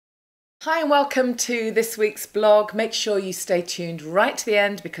Hi and welcome to this week's blog. Make sure you stay tuned right to the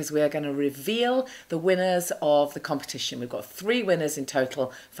end because we are going to reveal the winners of the competition. We've got 3 winners in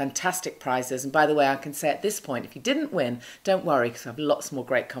total, fantastic prizes. And by the way, I can say at this point, if you didn't win, don't worry because I have lots more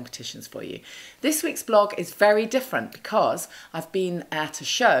great competitions for you. This week's blog is very different because I've been at a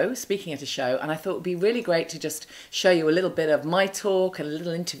show, speaking at a show, and I thought it would be really great to just show you a little bit of my talk and a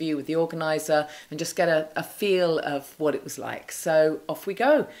little interview with the organiser and just get a feel of what it was like. So off we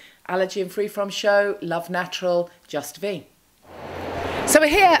go. Allergy and Free From show, Love Natural, Just V. So we're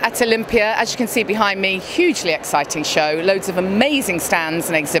here at Olympia, as you can see behind me, hugely exciting show, loads of amazing stands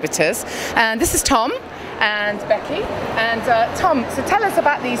and exhibitors. And this is Tom and Becky. And Tom, so tell us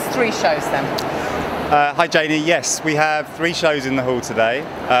about these 3 shows then. Hi Janey, yes, we have 3 shows in the hall today.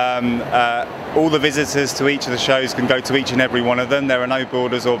 All the visitors to each of the shows can go to each and every one of them. There are no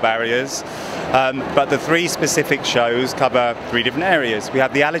borders or barriers. But the 3 specific shows cover 3 different areas. We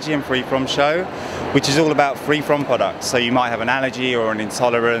have the Allergy and Free From show, which is all about free from products. So you might have an allergy or an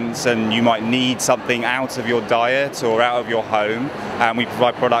intolerance and you might need something out of your diet or out of your home, and we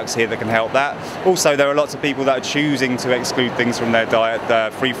provide products here that can help that. Also, there are lots of people that are choosing to exclude things from their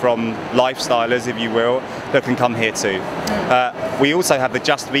diet, free from lifestylers, if you will, that can come here too. We also have the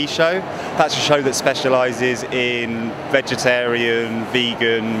Just V show. That's a show that specialises in vegetarian,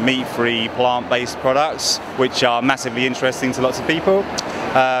 vegan, meat-free, plant-based products, which are massively interesting to lots of people.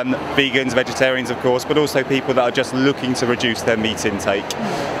 Vegans, vegetarians of course, but also people that are just looking to reduce their meat intake.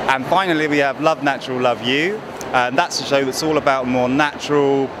 And finally we have Love Natural, Love You, and that's a show that's all about more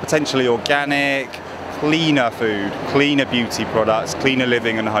natural, potentially organic, cleaner food, cleaner beauty products, cleaner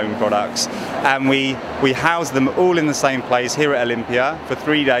living and home products. And we house them all in the same place here at Olympia for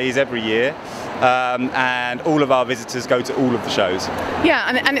 3 days every year. And all of our visitors go to all of the shows. Yeah,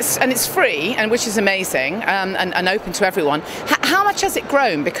 and it's free, and which is amazing, and open to everyone. How much has it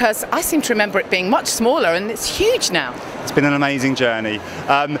grown? Because I seem to remember it being much smaller, and it's huge now. It's been an amazing journey.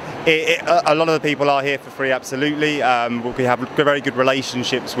 A lot of the people are here for free, absolutely. We have very good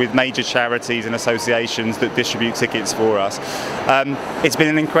relationships with major charities and associations that distribute tickets for us. It's been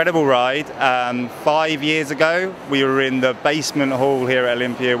an incredible ride. 5 years ago, we were in the basement hall here at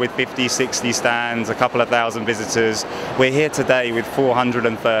Olympia with 50, 60 stands, a couple of thousand visitors. We're here today with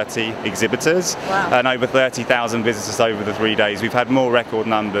 430 exhibitors. Wow. And over 30,000 visitors over the 3 days. We've had more record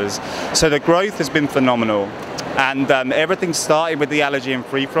numbers. So the growth has been phenomenal. And everything started with the Allergy and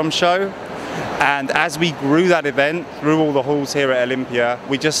Free From show. And as we grew that event through all the halls here at Olympia,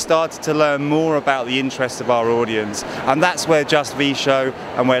 we just started to learn more about the interests of our audience. And that's where Just V show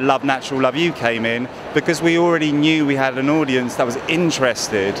and where Love Natural, Love You came in, because we already knew we had an audience that was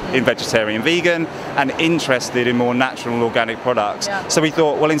interested in vegetarian, vegan, and interested in more natural and organic products. Yeah. So we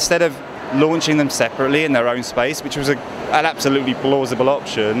thought, well, instead of launching them separately in their own space, which was an absolutely plausible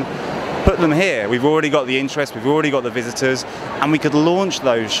option, put them here. We've already got the interest, we've already got the visitors, and we could launch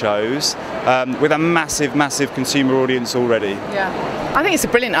those shows with a massive, massive consumer audience already. Yeah, I think it's a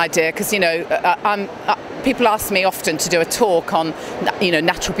brilliant idea because, you know, people ask me often to do a talk on, you know,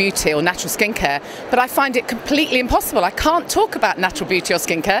 natural beauty or natural skincare, but I find it completely impossible. I can't talk about natural beauty or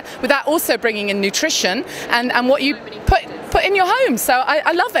skincare without also bringing in nutrition and what you put in your home. So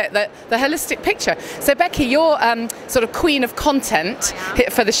I love it, the holistic picture. So Becky, you're sort of queen of content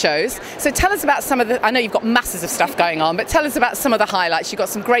for the shows. So tell us about some of the, I know you've got masses of stuff going on, but tell us about some of the highlights. You've got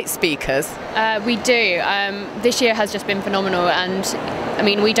some great speakers. We do. This year has just been phenomenal, and I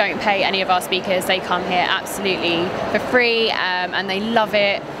mean, we don't pay any of our speakers. They come here absolutely for free, and they love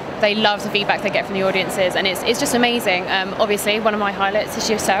it. They love the feedback they get from the audiences, and it's just amazing. Obviously, one of my highlights is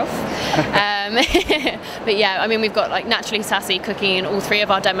yourself. But yeah, I mean, we've got like Naturally Sassy cooking in all 3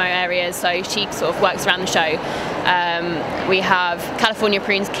 of our demo areas, so she sort of works around the show. We have California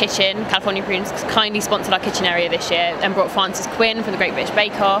Prune's Kitchen. California Prune's kindly sponsored our kitchen area this year and brought Frances Quinn from the Great British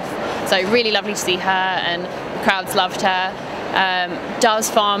Bake Off. So really lovely to see her, and the crowds loved her. Dove's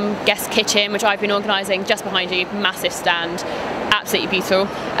Farm Guest Kitchen, which I've been organising just behind you, massive stand, absolutely beautiful.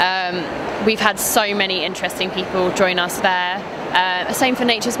 We've had so many interesting people join us there. Same for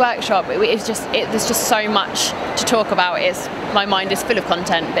Nature's Workshop. There's just so much to talk about. My mind is full of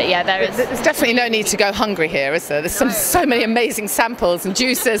content, but yeah, there's definitely no need to go hungry here, is there? There's so many amazing samples and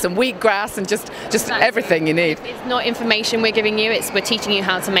juices and wheatgrass and just everything you need. It's not information we're giving you; we're teaching you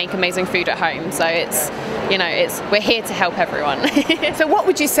how to make amazing food at home. So we're here to help everyone. So what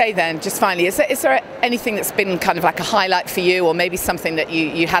would you say then, just finally, is there anything that's been kind of like a highlight for you, or maybe something that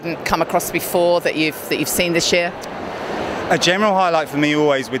you hadn't come across before that you've seen this year? A general highlight for me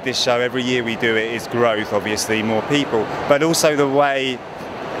always with this show, every year we do it, is growth, obviously, more people, but also the way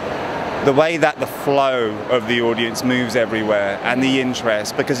the way that the flow of the audience moves everywhere and the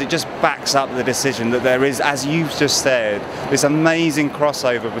interest, because it just backs up the decision that there is, as you've just said, this amazing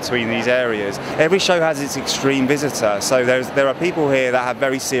crossover between these areas. Every show has its extreme visitor, so there are people here that have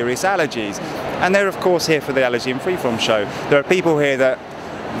very serious allergies, and they're of course here for the Allergy and Freeform show. There are people here that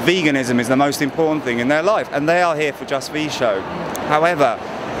veganism is the most important thing in their life, and they are here for Just V show. However,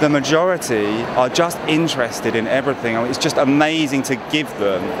 the majority are just interested in everything. I mean, it's just amazing to give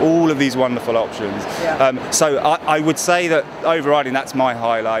them all of these wonderful options. Yeah. So I would say that overriding, that's my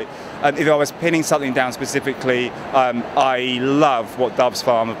highlight. If I was pinning something down specifically, I love what Dove's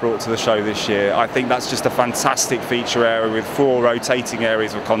Farm have brought to the show this year. I think that's just a fantastic feature area with 4 rotating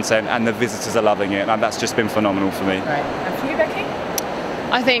areas of content, and the visitors are loving it, and that's just been phenomenal for me. Right. And for you, Becky?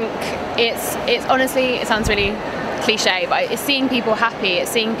 I think it's honestly, it sounds really cliche, but it's seeing people happy,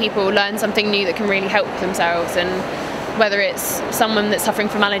 it's seeing people learn something new that can really help themselves, and whether it's someone that's suffering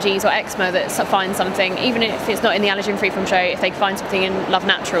from allergies or eczema that finds something, even if it's not in the Allergy and Freeform show, if they find something in Love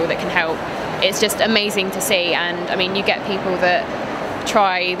Natural that can help, it's just amazing to see. And I mean, you get people that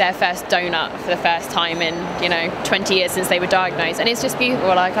try their first donut for the first time in 20 years since they were diagnosed, and it's just beautiful.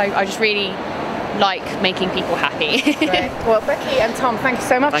 Like I just really like making people happy. Right. Well, Becky and Tom, thank you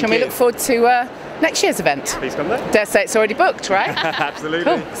so much, Thank and we you. look forward to next year's event. Please come there. Dare say it's already booked, right? Absolutely.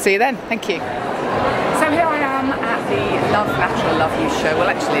 Cool. See you then. Thank you. So here I am at the Love Natural Love You show. Well,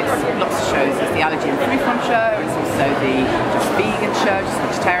 actually, it's lots of shows. It's the Allergy and Freeform show. It's also the Just Vegan show, Just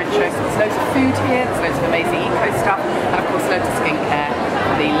Vegetarian show. So there's loads of food here. There's loads of amazing eco stuff, and of course loads of skincare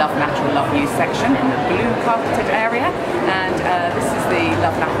for the Love Natural Love You section in the blue carpeted area. And this is the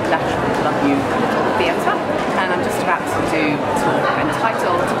Love Natural Love You theatre. And I'm just about to do a talk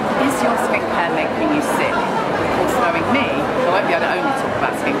entitled "Is Your Skincare Making You Sick?" Of course, knowing me, I won't be able to only talk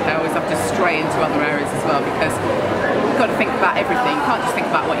about skincare. I always have to stray into other areas as well, because you've got to think about everything. You can't just think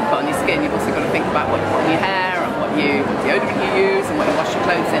about what you put on your skin. You've also got to think about what you put on your hair, and what deodorant you use, and what you wash your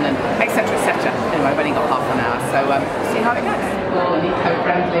clothes in, and etc. etc. Anyway, I've only got half an hour, so see how it goes. Well, and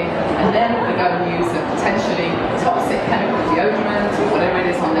eco-friendly, and then we go and use a potentially toxic chemical deodorant or whatever it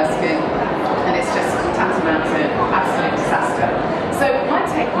is on their skin, and it's just tantamount to absolute disaster. So my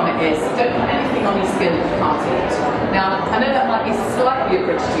take on it is, don't put anything on your skin that you can't eat. Now, I know that might be slightly a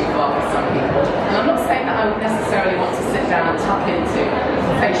bridge too far for some people, and I'm not saying that I would necessarily want to sit down and tuck into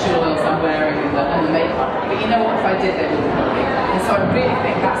the facial oils I'm wearing and the makeup, but you know what, if I did, they wouldn't help me. And so I really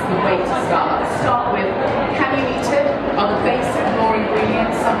think that's the way to start. Start with, can you eat it? Are the basic raw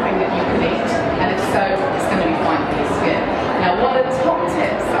ingredients something that you can eat? And if so, it's going to be fine for your skin. Now, one of the top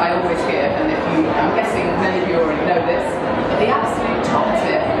tips that I always give, and I'm guessing many of you already know this, but the absolute top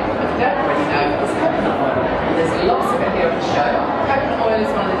tip, if you don't already know, is coconut oil. And there's lots of it here at the show. Coconut oil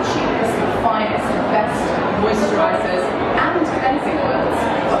is one of the cheapest and finest and best moisturisers and cleansing oils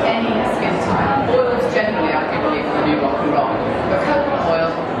for any skin type. Oils generally, I think, believe, for the new rock and roll. But coconut oil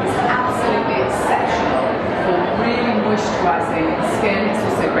is absolutely exceptional for really moisturising the skin. It's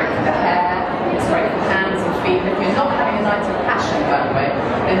also great for the hair. It's great for hands and feet. And if you're not having a night of passion, by the way,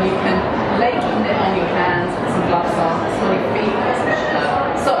 then you can lightly knit on your hands, put some gloves on, some on your feet, put some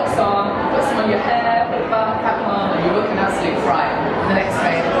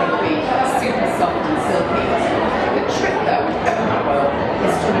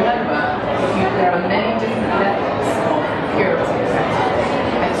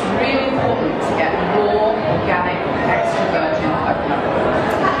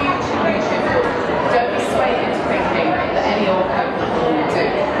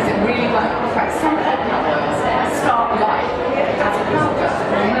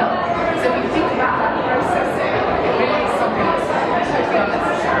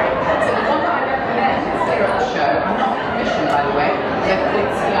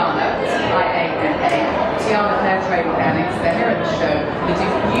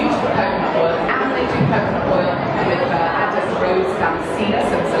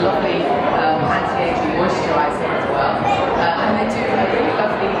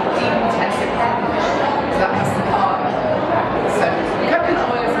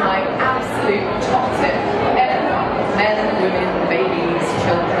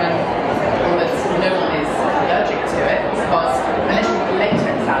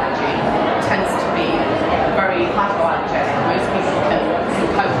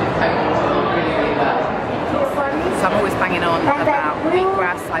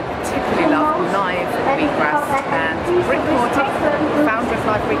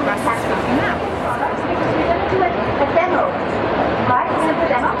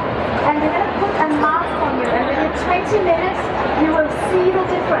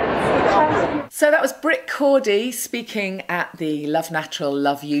that was Britt Cordy speaking at the Love Natural,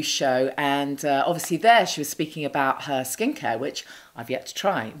 Love You show. And obviously there she was speaking about her skincare, which I've yet to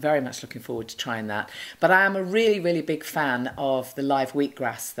try. Very much looking forward to trying that. But I am a really, really big fan of the live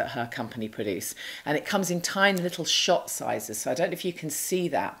wheatgrass that her company produce. And it comes in tiny little shot sizes. So I don't know if you can see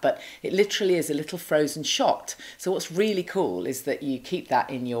that, but it literally is a little frozen shot. So what's really cool is that you keep that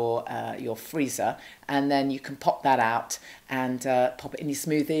in your freezer, and then you can pop that out and pop it in your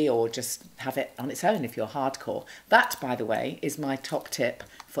smoothie or just have it on its own if you're hardcore. That, by the way, is my top tip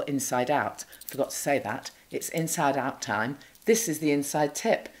for Inside Out. Forgot to say that. It's Inside Out time. This is the inside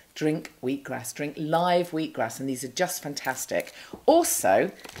tip. Drink wheatgrass, drink live wheatgrass, and these are just fantastic.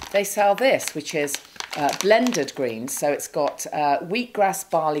 Also, they sell this, which is blended greens. So it's got wheatgrass,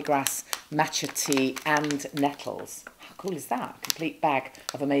 barleygrass, matcha tea, and nettles. How cool is that? A complete bag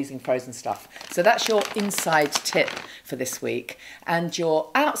of amazing frozen stuff. So that's your inside tip for this week. And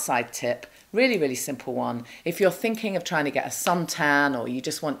your outside tip, really, really simple one. If you're thinking of trying to get a suntan or you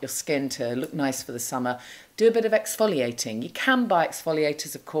just want your skin to look nice for the summer, do a bit of exfoliating. You can buy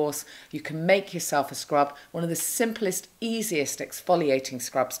exfoliators, of course. You can make yourself a scrub. One of the simplest, easiest exfoliating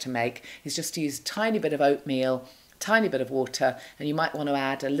scrubs to make is just to use a tiny bit of oatmeal, tiny bit of water, and you might want to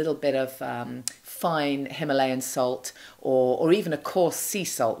add a little bit of fine Himalayan salt or even a coarse sea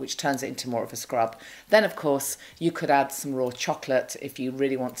salt, which turns it into more of a scrub. Then, of course, you could add some raw chocolate if you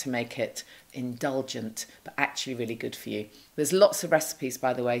really want to make it indulgent, but actually really good for you. There's lots of recipes,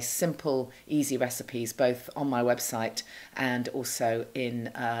 by the way, simple, easy recipes, both on my website and also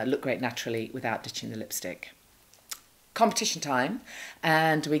in Look Great Naturally Without Ditching the Lipstick. Competition time,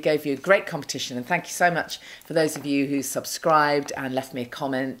 and we gave you a great competition, and thank you so much for those of you who subscribed and left me a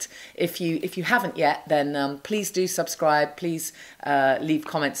comment. If you haven't yet, then please do subscribe. Please leave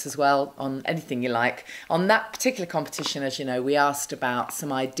comments as well on anything you like. On that particular competition, as you know, we asked about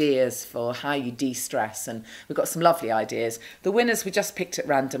some ideas for how you de-stress, and we've got some lovely ideas. The winners we just picked at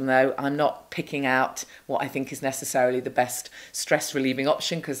random, though. I'm not picking out what I think is necessarily the best stress relieving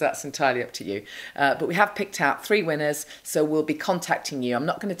option, because that's entirely up to you. But we have picked out 3 winners. So we'll be contacting you. I'm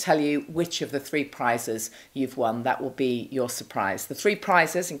not going to tell you which of the 3 prizes you've won. That will be your surprise. The 3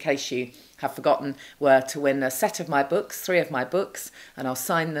 prizes, in case you have forgotten, were to win a set of my books, 3 of my books, and I'll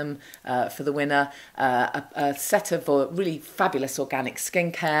sign them for the winner, a set of really fabulous organic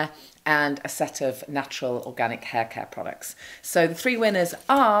skincare, and a set of natural organic hair care products. So the 3 winners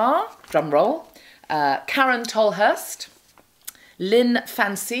are, drum roll, Karen Tolhurst, Lynn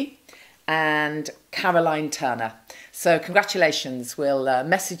Fancy, and Caroline Turner. So congratulations. We'll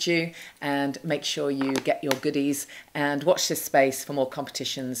message you and make sure you get your goodies, and watch this space for more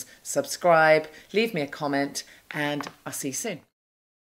competitions. Subscribe, leave me a comment, and I'll see you soon.